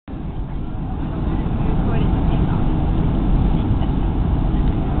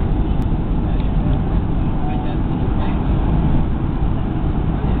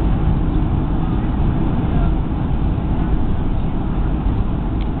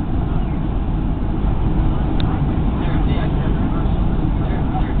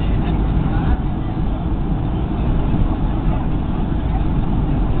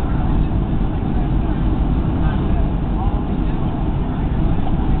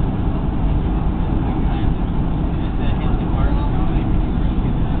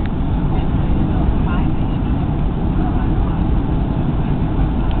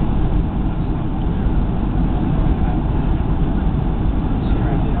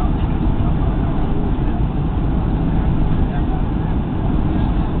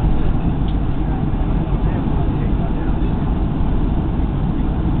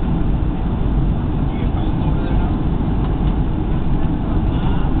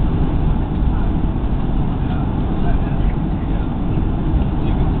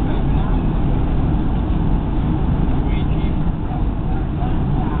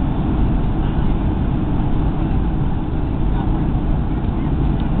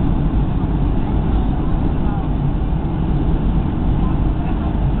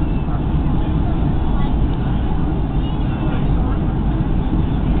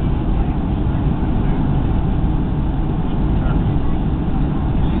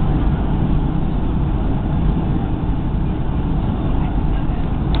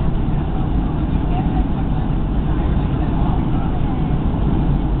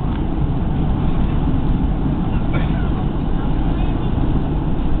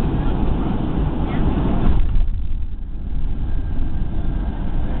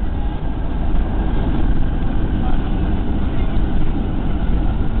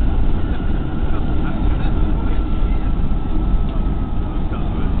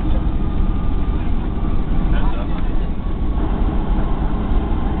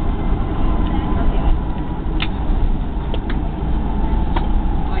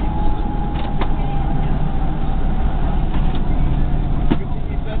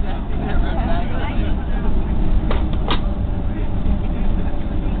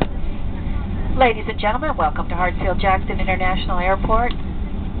Ladies and gentlemen, welcome to Hartsfield-Jackson International Airport.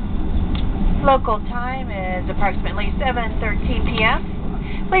 Local time is approximately 7:13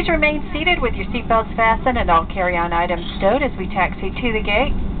 p.m. Please remain seated with your seatbelts fastened and all carry-on items stowed as we taxi to the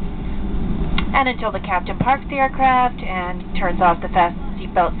gate and until the captain parks the aircraft and turns off the fasten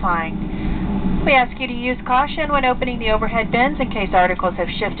seatbelt sign. We ask you to use caution when opening the overhead bins in case articles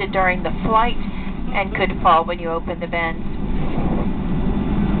have shifted during the flight and could fall when you open the bins.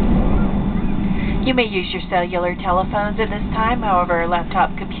 You may use your cellular telephones at this time, however,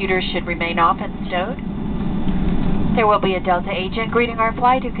 laptop computers should remain off and stowed. There will be a Delta agent greeting our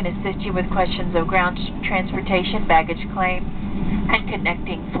flight who can assist you with questions of ground transportation, baggage claim, and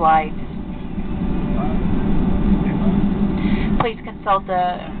connecting flights. Please consult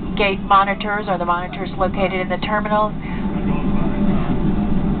the gate monitors or the monitors located in the terminal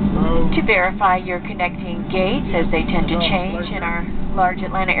to verify your connecting gates, as they tend to change in our large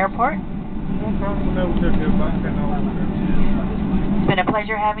Atlanta airport. It's been a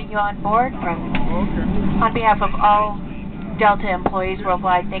pleasure having you on board. On behalf of all Delta employees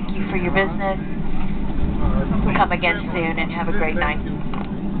worldwide, thank you for your business. Come again soon and have a great night.